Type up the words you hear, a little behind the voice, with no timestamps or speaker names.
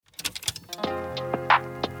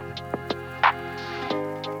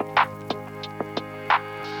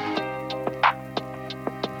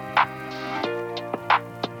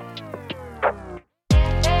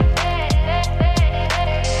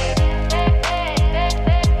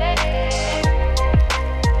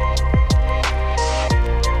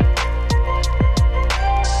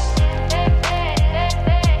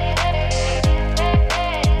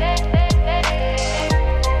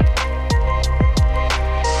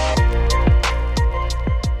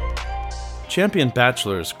Champion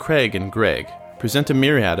bachelors Craig and Greg present a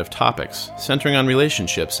myriad of topics centering on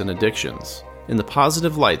relationships and addictions in the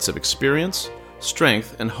positive lights of experience,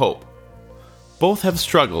 strength, and hope. Both have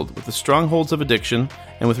struggled with the strongholds of addiction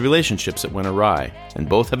and with relationships that went awry, and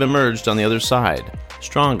both have emerged on the other side,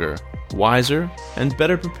 stronger, wiser, and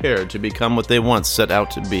better prepared to become what they once set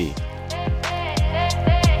out to be.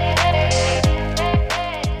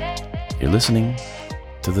 You're listening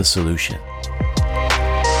to The Solution.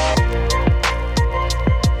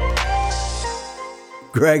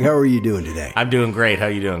 Greg, how are you doing today? I'm doing great. How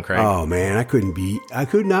you doing, Craig? Oh man, I could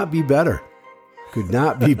not be better. Could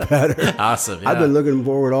not be better. Awesome. Yeah. I've been looking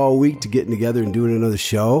forward all week to getting together and doing another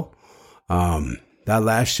show. That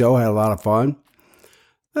last show had a lot of fun.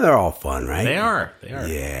 They're all fun, right? They are.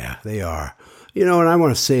 Yeah, they are. You know, and I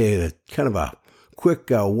want to say a kind of a quick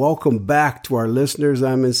welcome back to our listeners.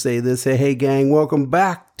 I'm going to say this. Hey, gang, welcome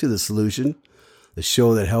back to The Solution, the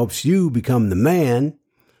show that helps you become the man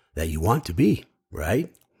that you want to be,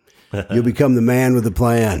 right? You'll become the man with a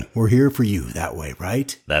plan. We're here for you that way,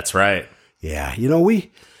 right? That's right. Yeah. You know,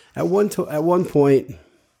 we at one point,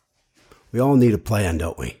 we all need a plan,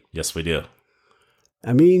 don't we? Yes, we do.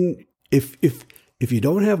 I mean, if you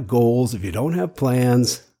don't have goals, if you don't have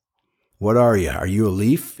plans, what are you? Are you a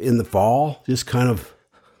leaf in the fall, just kind of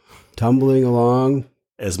tumbling along?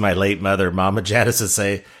 As my late mother, Mama Janice, would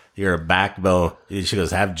say, you're a backbone. She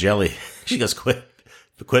goes, have jelly. She goes, quit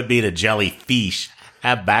being a jellyfish.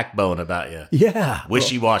 Have backbone about you. Yeah.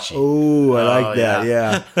 Wishy-washy. Oh, I like that.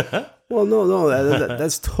 Yeah. Well, no,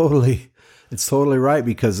 that's it's totally right,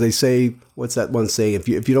 because they say, what's that one saying?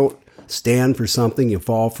 If you don't stand for something, you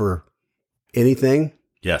fall for anything.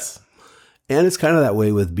 Yes. And it's kind of that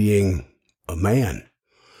way with being a man.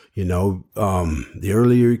 You know, the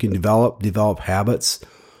earlier you can develop habits,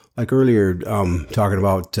 like earlier, talking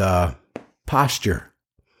about posture,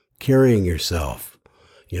 carrying yourself.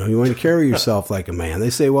 You know, you want to carry yourself like a man. They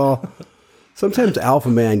say, well, sometimes alpha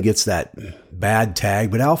man gets that bad tag,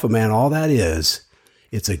 but alpha man, all that is,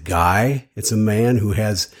 it's a guy, it's a man who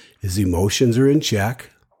has his emotions are in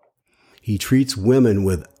check. He treats women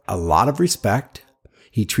with a lot of respect.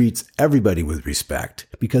 He treats everybody with respect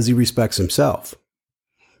because he respects himself,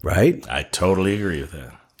 right? I totally agree with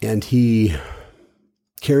that. And he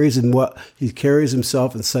carries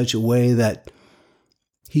himself in such a way that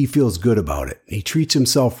he feels good about it. He treats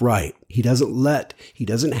himself right. He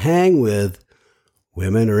doesn't hang with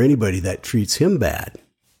women or anybody that treats him bad.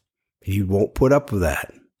 He won't put up with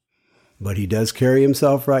that. But he does carry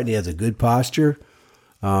himself right, and he has a good posture.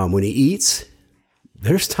 When he eats,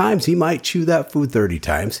 there's times he might chew that food 30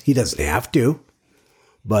 times. He doesn't have to,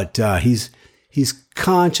 but he's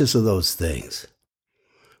conscious of those things.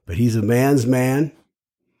 But he's a man's man,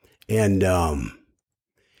 and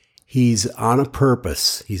he's on a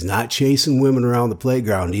purpose. He's not chasing women around the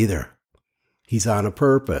playground either. He's on a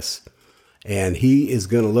purpose. And he is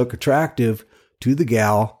going to look attractive to the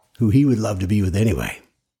gal who he would love to be with anyway.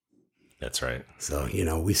 That's right. So, you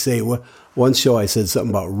know, we say, one show I said something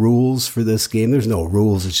about rules for this game. There's no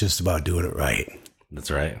rules. It's just about doing it right. That's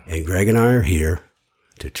right. And Greg and I are here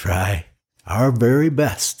to try our very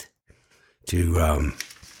best to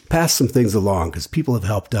pass some things along, because people have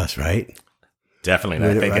helped us, right? Definitely.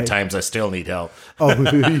 I think at times I still need help. Oh,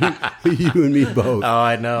 you and me both. Oh,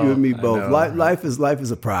 I know. You and me both. Life is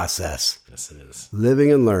a process. Yes, it is.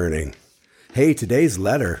 Living and learning. Hey, today's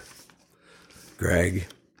letter, Greg,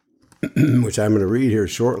 which I'm going to read here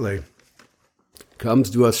shortly, comes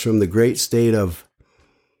to us from the great state of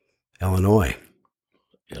Illinois.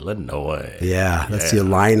 Illinois. Yeah, that's the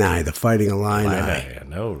Illini, the Fighting Illini. I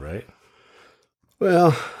know, right?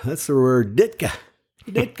 Well, that's the word Ditka.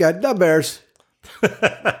 The Bears.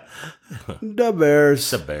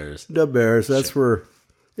 The Bears. That's where,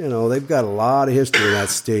 you know, they've got a lot of history in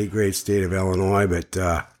that great state of Illinois, but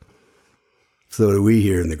so do we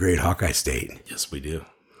here in the great Hawkeye State. Yes, we do.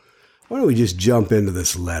 Why don't we just jump into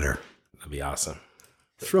this letter? That'd be awesome.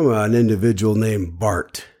 It's from an individual named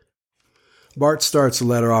Bart. Bart starts the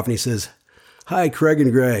letter off and he says, "Hi, Craig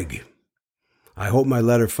and Greg. I hope my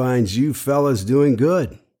letter finds you fellas doing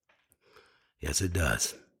good." Yes, it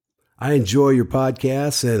does. I enjoy your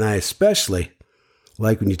podcasts, and I especially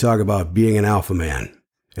like when you talk about being an alpha man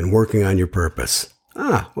and working on your purpose.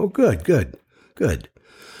 Well, good.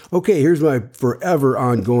 Okay, here's my forever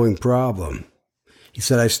ongoing problem. He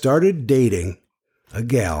said, I started dating a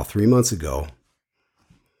gal 3 months ago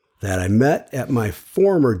that I met at my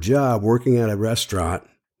former job working at a restaurant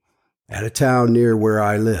at a town near where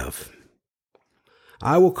I live.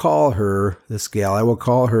 I will call her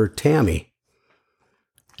Tammy.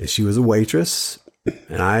 And she was a waitress,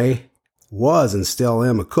 and I was and still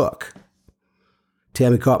am a cook.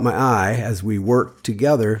 Tammy caught my eye as we worked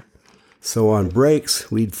together, so on breaks,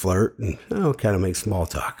 we'd flirt and kind of make small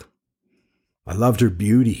talk. I loved her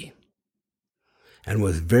beauty and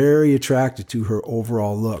was very attracted to her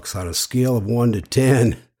overall looks. On a scale of 1 to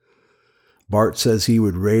 10, Bart says he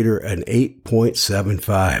would rate her an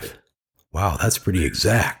 8.75. Wow, that's pretty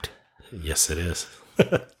exact. Yes, it is.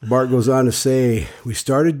 Bart goes on to say, we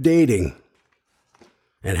started dating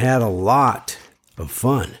and had a lot of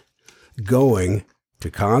fun going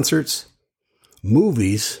to concerts,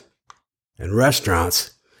 movies, and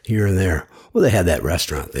restaurants here and there. Well, they had that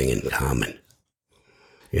restaurant thing in common.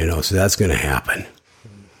 So that's going to happen.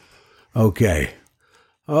 Okay.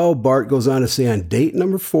 Oh, Bart goes on to say on date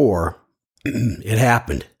number 4, it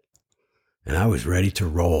happened, and I was ready to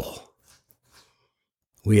roll.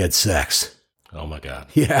 We had sex. Oh, my God.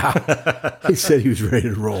 Yeah. He said he was ready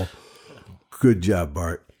to roll. Good job,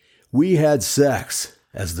 Bart. We had sex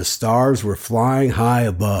as the stars were flying high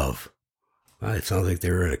above. Well, it sounds like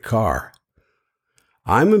they were in a car.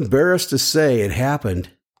 I'm embarrassed to say it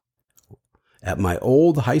happened at my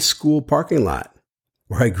old high school parking lot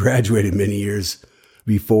where I graduated many years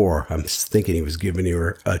before. I'm thinking he was giving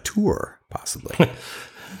her a tour, possibly.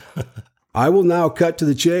 I will now cut to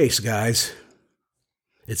the chase, guys.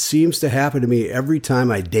 It seems to happen to me every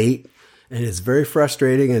time I date, and it's very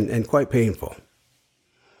frustrating and quite painful.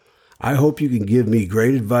 I hope you can give me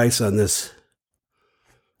great advice on this.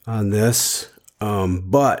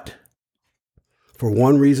 But for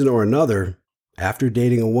one reason or another, after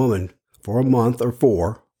dating a woman for a month or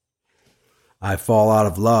 4, I fall out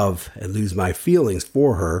of love and lose my feelings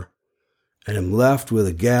for her, and am left with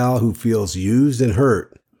a gal who feels used and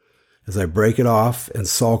hurt as I break it off and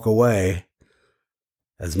sulk away,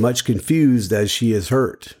 as much confused as she is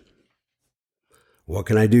hurt. What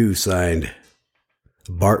can I do? Signed,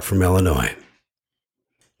 Bart from Illinois.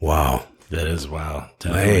 Wow. That is wow.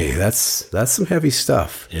 Hey, that's some heavy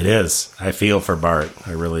stuff. It is. I feel for Bart.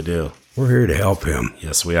 I really do. We're here to help him.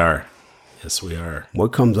 Yes, we are. Yes, we are.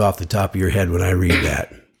 What comes off the top of your head when I read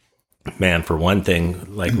that? Man, for one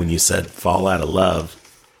thing, like when you said fall out of love,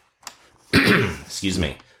 excuse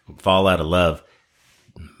me, fall out of love,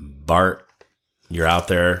 Bart, you're out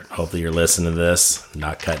there. Hopefully you're listening to this.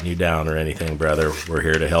 Not cutting you down or anything, brother. We're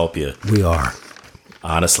here to help you. We are.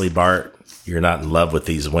 Honestly, Bart, you're not in love with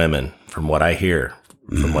these women. From what I hear,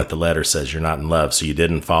 from what the letter says, you're not in love. So you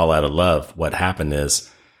didn't fall out of love. What happened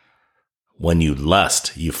is when you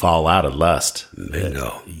lust, you fall out of lust.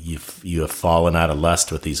 Bingo. You have fallen out of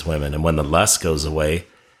lust with these women. And when the lust goes away,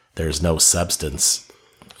 there's no substance,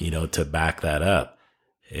 to back that up.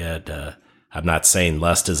 And I'm not saying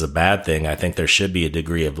lust is a bad thing. I think there should be a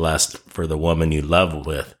degree of lust for the woman you love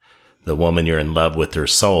with, the woman you're in love with her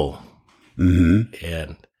soul. Mm-hmm.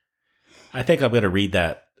 And I think I'm going to read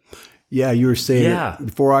that. Yeah, you were saying it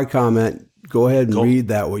before I comment. Go ahead and read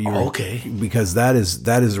that. Okay, because that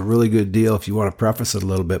is a really good deal if you want to preface it a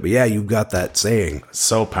little bit. But yeah, you've got that saying.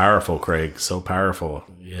 So powerful, Craig. So powerful.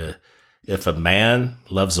 Yeah. If a man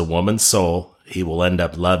loves a woman's soul, he will end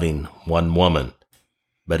up loving one woman.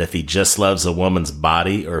 But if he just loves a woman's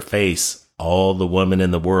body or face, all the women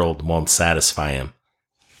in the world won't satisfy him.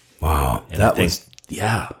 Wow, and that was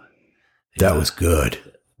good.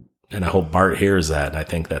 And I hope Bart hears that, and I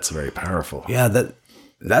think that's very powerful. Yeah,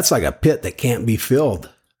 that's like a pit that can't be filled.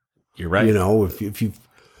 You're right.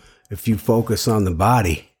 If you focus on the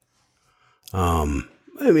body,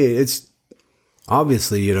 it's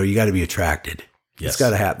obviously you got to be attracted. Yes,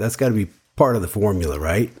 that's got to be part of the formula,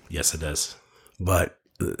 right? Yes, it does. But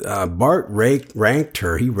Bart ranked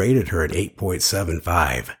her. He rated her at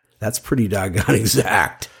 8.75. That's pretty doggone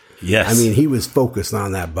exact. Yes, he was focused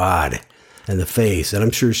on that bod and the face, and I'm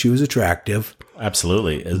sure she was attractive.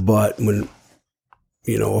 Absolutely. But when,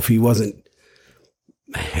 if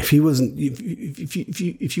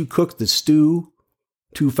you cook the stew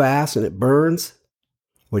too fast and it burns,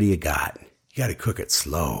 what do you got? You got to cook it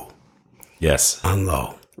slow. Yes. On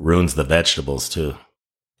low. Ruins the vegetables too.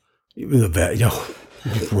 Right.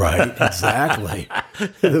 Exactly.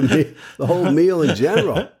 The whole meal in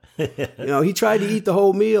general. He tried to eat the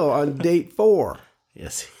whole meal on date 4.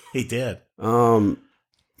 Yes, he did. And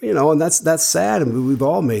that's sad. We've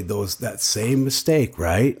all made that same mistake,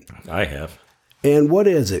 right? I have. And what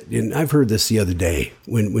is it? And I've heard this the other day.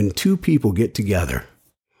 When two people get together,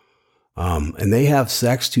 and they have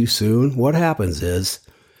sex too soon, what happens is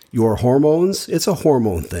your hormones, it's a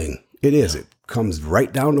hormone thing. It is. It comes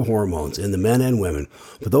right down to hormones in the men and women.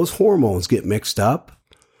 But those hormones get mixed up,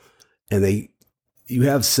 and you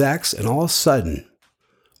have sex, and all of a sudden,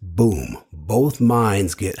 boom, both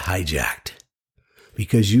minds get hijacked.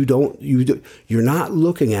 because you're not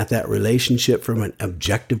looking at that relationship from an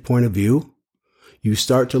objective point of view. You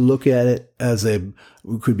start to look at it as it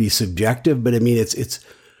could be subjective, but I mean,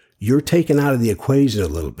 you're taken out of the equation a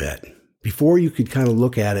little bit. Before you could kind of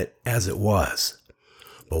look at it as it was.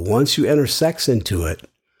 But once you enter sex into it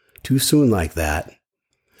too soon like that,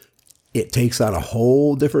 it takes on a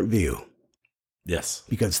whole different view. Yes.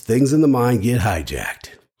 Because things in the mind get hijacked.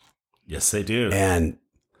 Yes, they do. And,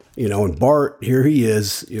 and Bart, here he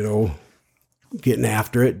is, getting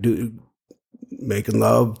after it, making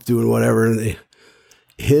love, doing whatever. And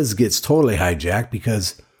his gets totally hijacked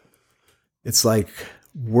because it's like,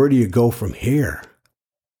 where do you go from here?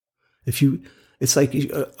 It's like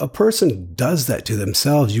a person does that to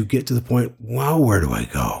themselves. You get to the point, wow, where do I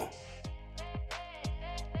go?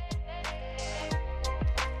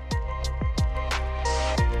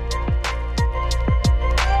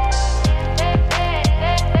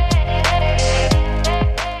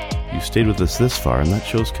 You stayed with us this far, and that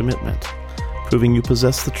shows commitment, proving you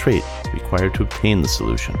possess the trait required to obtain the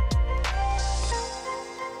solution.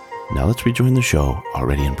 Now let's rejoin the show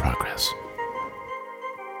already in progress.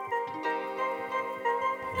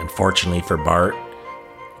 Unfortunately for Bart,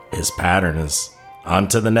 his pattern is on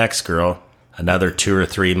to the next girl, another 2 or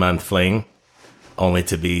 3 month fling, only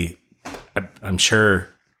to be, I'm sure,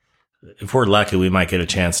 if we're lucky, we might get a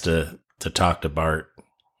chance to talk to Bart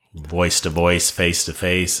voice to voice, face to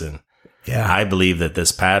face. And yeah, I believe that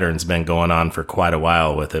this pattern's been going on for quite a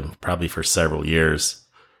while with him, probably for several years.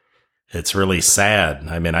 It's really sad.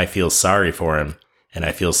 I mean, I feel sorry for him, and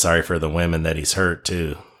I feel sorry for the women that he's hurt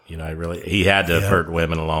too. He had to have hurt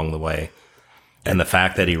women along the way. And the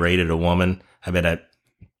fact that he rated a woman, I mean,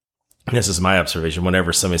 this is my observation.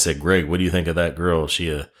 Whenever somebody said, Greg, what do you think of that girl?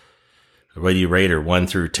 What do you rate her 1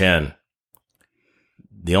 through 10?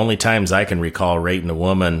 The only times I can recall rating a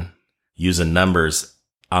woman using numbers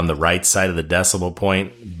on the right side of the decimal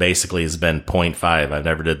point basically has been 0.5. I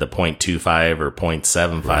never did the 0.25 or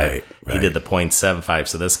 0.75. Right. He did the 0.75.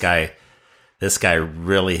 So this guy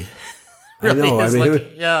really... I know. I mean,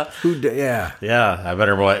 yeah. I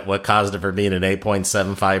wonder what caused it for being an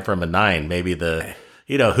 8.75 from a 9. Maybe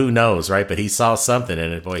who knows, right? But he saw something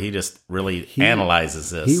in it. Boy, he just really analyzes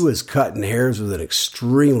this. He was cutting hairs with an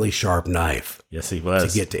extremely sharp knife. Yes, he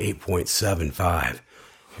was. To get to 8.75.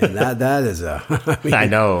 And that is I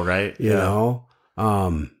know, right?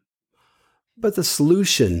 But the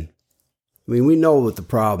solution, I mean, we know what the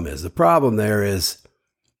problem is. The problem there is,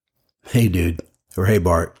 hey, dude, or hey,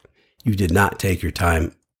 Bart, you did not take your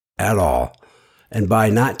time at all. And by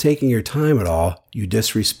not taking your time at all, you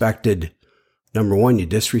disrespected, number one, you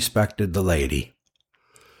disrespected the lady.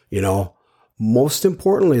 Most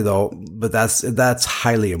importantly though, but that's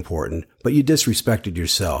highly important, but you disrespected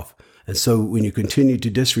yourself. And so when you continue to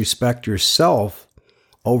disrespect yourself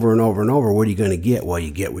over and over and over, what are you going to get? Well, you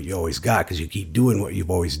get what you always got because you keep doing what you've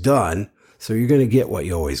always done. So you're going to get what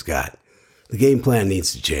you always got. The game plan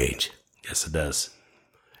needs to change. Yes, it does.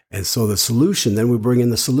 And so the solution, then we bring in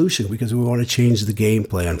the solution because we want to change the game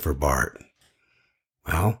plan for Bart.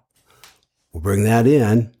 Well, we'll bring that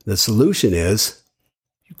in. The solution is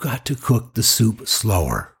you got to cook the soup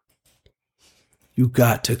slower. You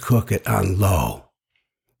got to cook it on low.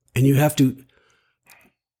 And you have to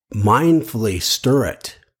mindfully stir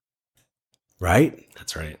it. Right?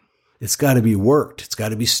 That's right. It's got to be worked. It's got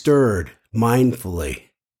to be stirred mindfully.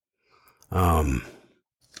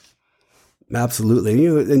 Absolutely.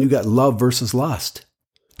 And you got love versus lust.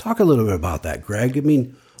 Talk a little bit about that, Greg. I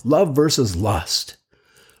mean, love versus lust.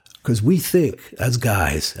 Because we think as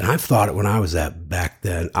guys, and I've thought it when I was back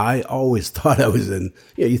then, I always thought I was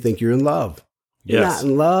you think you're in love. You're not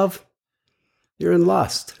in love. You're in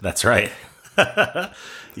lust. That's right.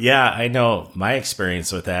 Yeah, I know. My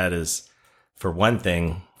experience with that is, for one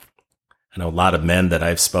thing, I know a lot of men that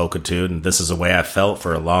I've spoken to, and this is the way I felt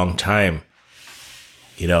for a long time.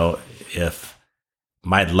 If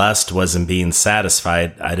my lust wasn't being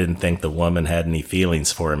satisfied, I didn't think the woman had any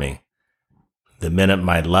feelings for me. The minute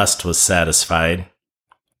my lust was satisfied,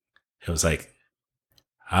 it was like,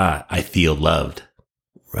 I feel loved.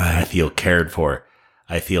 Right. I feel cared for.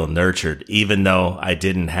 I feel nurtured, even though I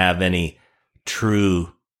didn't have any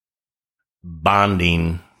true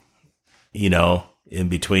bonding, in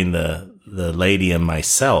between the lady and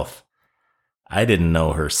myself. I didn't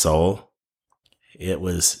know her soul. It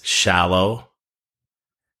was shallow.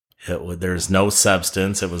 There's no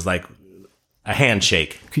substance. It was like a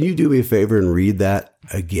handshake. Can you do me a favor and read that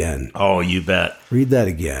again? Oh, you bet. Read that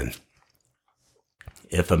again.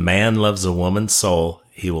 If a man loves a woman's soul,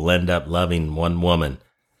 he will end up loving one woman.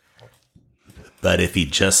 But if he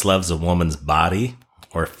just loves a woman's body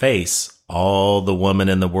or face, all the woman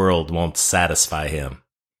in the world won't satisfy him.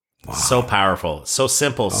 Wow. So powerful, so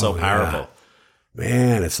simple, so powerful. Yeah.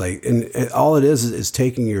 Man, it's like, and all it is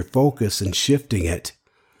taking your focus and shifting it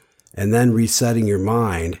and then resetting your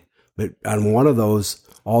mind. But on one of those,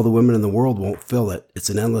 all the women in the world won't fill it. It's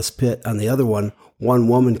an endless pit. On the other one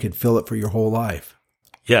woman could fill it for your whole life.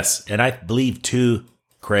 Yes. And I believe too,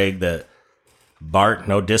 Craig, that Bart,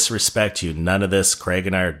 no disrespect you. None of this, Craig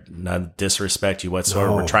and I are none disrespect you whatsoever.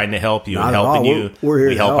 No, we're trying to help you. And helping you, we're here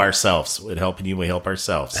we to help ourselves. With helping you, we help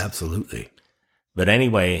ourselves. Absolutely. But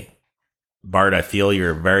anyway, Bart, I feel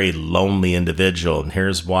you're a very lonely individual. And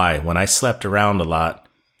here's why. When I slept around a lot,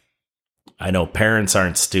 I know parents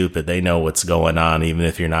aren't stupid. They know what's going on, even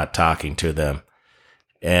if you're not talking to them.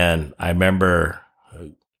 And I remember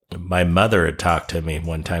my mother had talked to me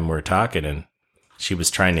one time. We were talking, and she was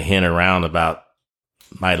trying to hint around about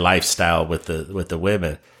my lifestyle with the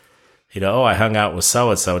women. You know, I hung out with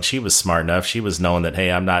so-and-so, and she was smart enough. She was knowing that,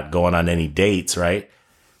 hey, I'm not going on any dates, right?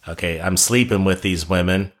 Okay, I'm sleeping with these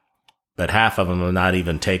women, but half of them, I'm not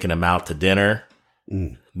even taking them out to dinner,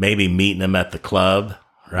 maybe meeting them at the club,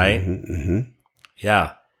 right? Mm-hmm, mm-hmm.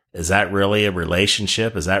 Yeah. Is that really a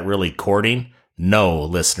relationship? Is that really courting? No,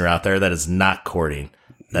 listener out there, that is not courting.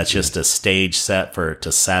 That's just a stage set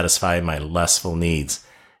to satisfy my lustful needs.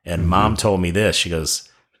 And Mom told me this. She goes,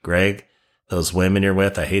 Greg, those women you're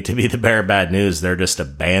with, I hate to be the bearer of bad news. They're just a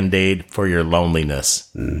Band-Aid for your loneliness.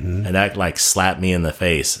 Mm-hmm. And that like slapped me in the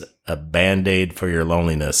face. A Band-Aid for your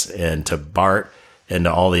loneliness. And to Bart and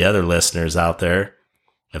to all the other listeners out there,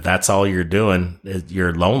 if that's all you're doing,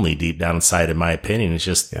 you're lonely deep down inside, in my opinion. It's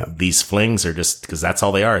just these flings are just, because that's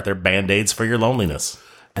all they are. They're Band-Aids for your loneliness.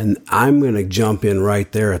 And I'm going to jump in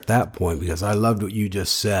right there at that point because I loved what you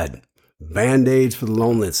just said. Band-Aids for the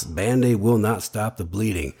loneliness. Band-Aid will not stop the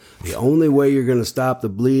bleeding. The only way you're going to stop the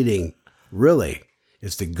bleeding, really,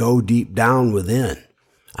 is to go deep down within.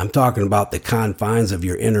 I'm talking about the confines of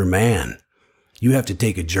your inner man. You have to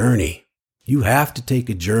take a journey. You have to take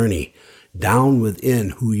a journey down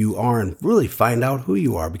within who you are and really find out who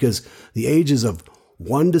you are, because the ages of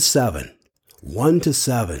 1 to 7,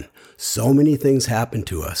 so many things happen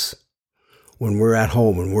to us when we're at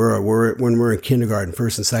home, when we're in kindergarten,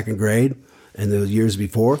 first and second grade, and the years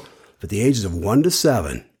before. But the ages of 1 to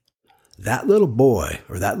 7, that little boy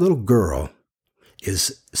or that little girl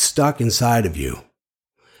is stuck inside of you.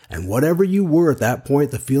 And whatever you were at that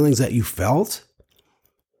point, the feelings that you felt,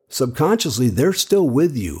 subconsciously, they're still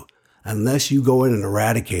with you unless you go in and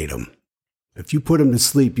eradicate them. If you put them to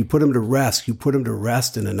sleep, you put them to rest, you put them to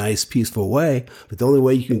rest in a nice, peaceful way. But the only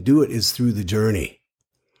way you can do it is through the journey.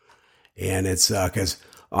 And it's because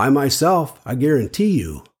I myself, I guarantee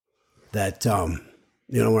you that,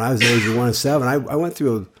 when I was the age of 1 to 7, I went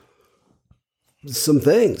through some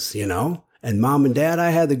things, and mom and dad, I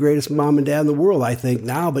had the greatest mom and dad in the world, I think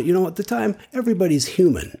now. But at the time, everybody's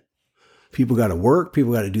human. People got to work.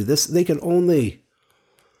 People got to do this. They can only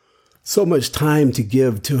so much time to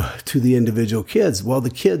give to the individual kids. Well, the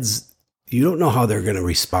kids, you don't know how they're going to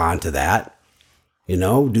respond to that.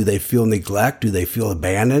 Do they feel neglect? Do they feel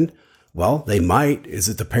abandoned? Well, they might. Is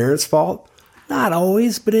it the parents' fault? Not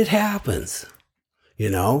always, but it happens.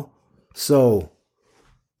 So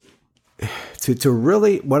to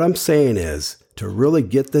really, what I'm saying is to really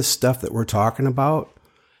get this stuff that we're talking about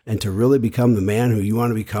and to really become the man who you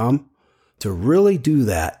want to become, to really do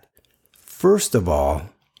that, first of all,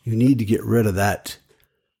 you need to get rid of that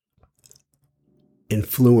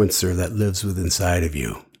influencer that lives within inside of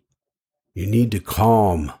you. You need to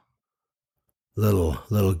calm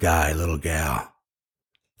little guy, little gal.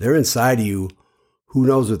 They're inside of you. Who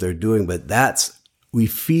knows what they're doing, but we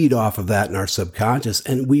feed off of that in our subconscious,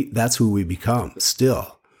 and that's who we become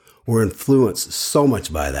still. We're influenced so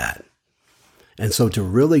much by that. And so to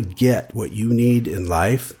really get what you need in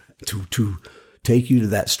life, to take you to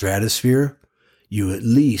that stratosphere, you at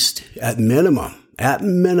least, at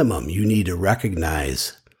minimum, you need to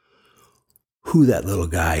recognize who that little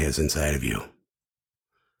guy is inside of you.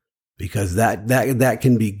 Because that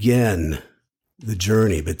can begin the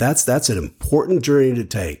journey. But that's an important journey to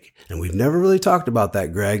take. And we've never really talked about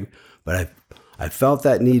that, Greg, but I felt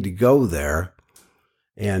that need to go there.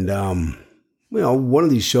 And, one of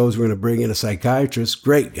these shows, we're going to bring in a psychiatrist,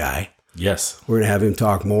 great guy. Yes. We're going to have him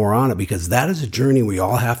talk more on it because that is a journey we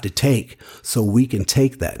all have to take so we can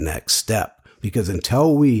take that next step. Because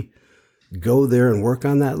until we go there and work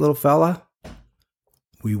on that little fella,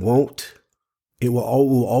 it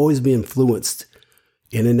will always be influenced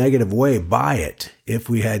in a negative way by it if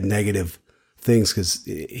we had negative things. Because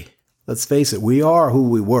let's face it, we are who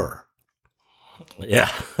we were.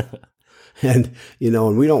 Yeah. And,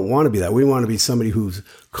 and we don't want to be that. We want to be somebody who's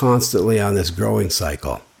constantly on this growing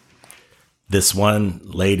cycle. This one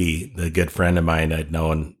lady, the good friend of mine I'd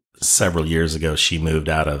known several years ago, she moved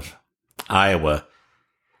out of Iowa,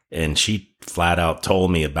 and she flat out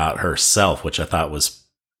told me about herself, which I thought was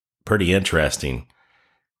pretty interesting.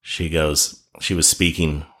 She was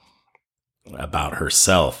speaking about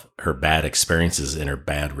herself, her bad experiences in her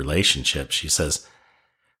bad relationships. She says,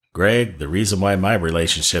 Greg, the reason why my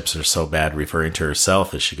relationships are so bad, referring to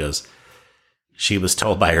herself, is she was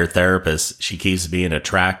told by her therapist she keeps being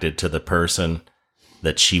attracted to the person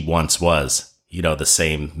that she once was, the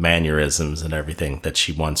same mannerisms and everything that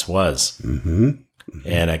she once was. Mm-hmm. Mm-hmm.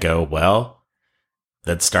 And I go, well,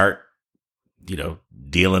 let's start,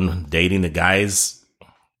 dating the guys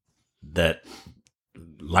that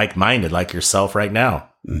like-minded, like yourself right now.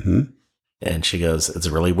 Mm-hmm. And she goes, it's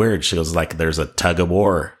really weird. She goes, like, there's a tug of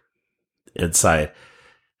war inside.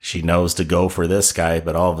 She knows to go for this guy,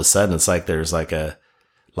 but all of a sudden it's like there's like a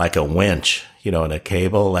winch, in a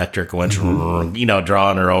cable, electric winch, mm-hmm.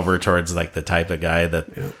 Drawing her over towards like the type of guy that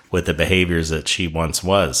with the behaviors that she once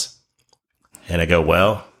was. And I go,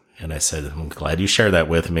 well, and I said, I'm glad you shared that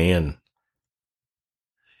with me. And,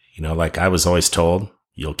 like I was always told,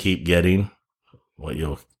 you'll keep getting what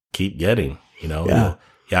you'll keep getting, Yeah.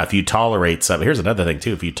 If you tolerate something, here's another thing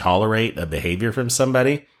too. If you tolerate a behavior from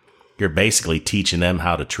somebody, you're basically teaching them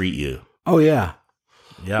how to treat you. Oh, yeah.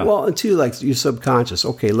 Yeah. Well, and too, like your subconscious.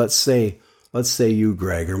 Okay, let's say you,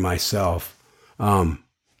 Greg, or myself.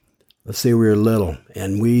 Let's say we were little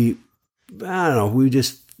and we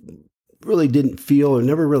just really didn't feel or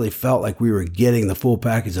never really felt like we were getting the full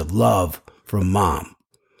package of love from mom.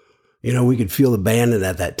 We could feel abandoned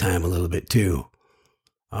at that time a little bit too.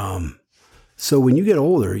 So when you get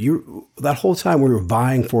older, that whole time we were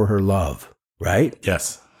vying for her love, right?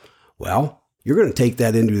 Yes. Well, you're going to take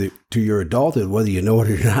that to your adulthood, whether you know it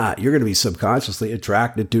or not. You're going to be subconsciously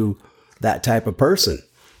attracted to that type of person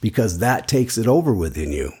because that takes it over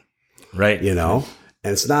within you. Right. And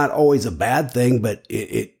it's not always a bad thing, but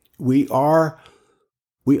we are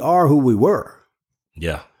who we were.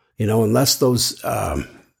 Yeah. Unless those,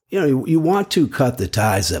 you want to cut the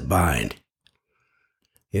ties that bind.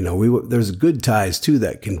 There's good ties too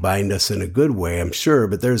that can bind us in a good way, I'm sure,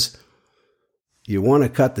 but you want to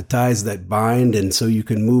cut the ties that bind, and so you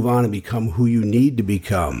can move on and become who you need to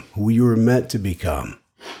become, who you were meant to become.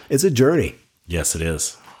 It's a journey. Yes, it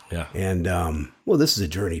is. Yeah. And this is a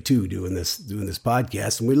journey too, doing this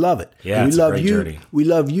podcast, and we love it. Yeah, it's a great journey. We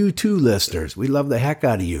love you too, listeners. We love the heck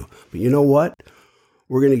out of you. But you know what?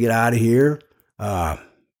 We're gonna get out of here.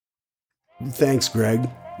 Thanks, Greg.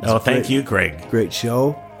 Thank you, Greg. Great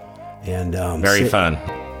show, and very fun,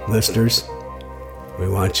 listeners. We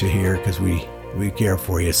want you here because we care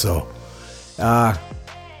for you. So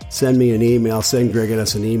send me an email. Send Greg and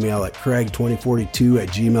us an email at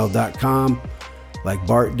craig2042@gmail.com like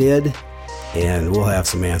Bart did, and we'll have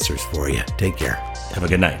some answers for you. Take care. Have a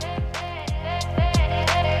good night.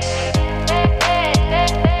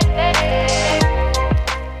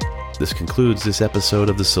 This concludes this episode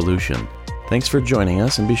of The Solution. Thanks for joining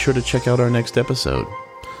us, and be sure to check out our next episode.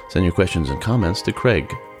 Send your questions and comments to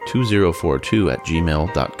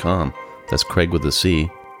Craig2042@gmail.com. That's Craig with a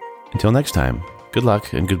C. Until next time, good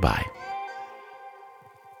luck and goodbye.